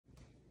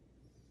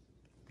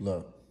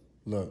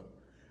Look.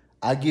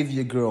 I give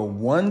your girl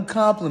one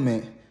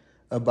compliment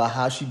about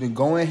how she been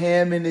going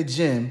ham in the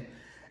gym,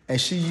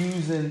 and she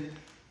using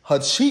her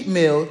cheat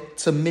meal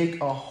to make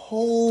a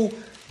whole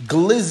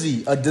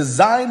glizzy, a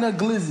designer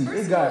glizzy.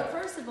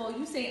 First of all,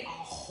 you say a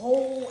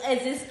whole as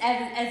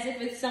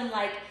if it's some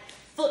like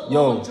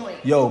football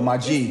joint. Yo, my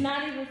G. It's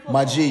not even football.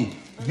 My G.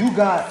 You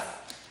got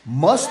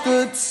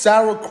mustard,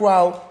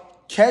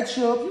 sauerkraut,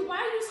 ketchup,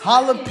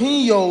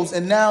 jalapenos,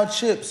 and now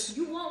chips.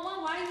 You want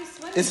one? Why are you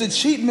sweating? It's a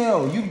cheat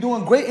meal. You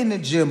doing great in the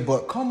gym,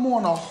 but come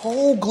on, a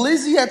whole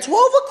glizzy at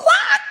 12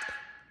 o'clock?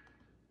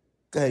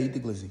 Go ahead, eat the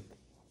glizzy.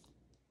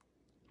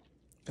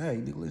 Go ahead,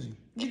 eat the glizzy.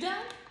 You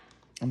done?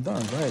 I'm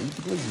done. Go ahead, eat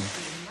the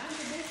glizzy. Mind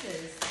your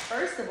business.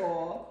 First of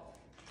all,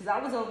 because I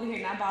was over here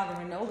not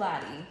bothering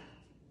nobody.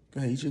 Go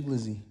ahead, eat your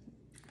glizzy.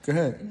 Go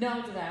ahead.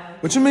 No, Giselle.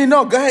 What you mean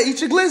no? Go ahead,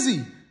 eat your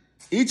glizzy.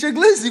 Eat your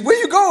glizzy. Where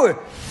you going?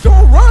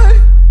 Don't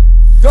run.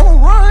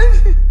 Don't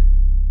run.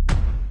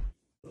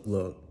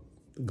 Look,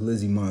 the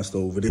glizzy monster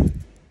over there.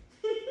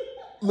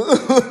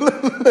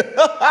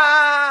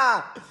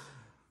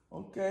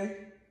 Okay.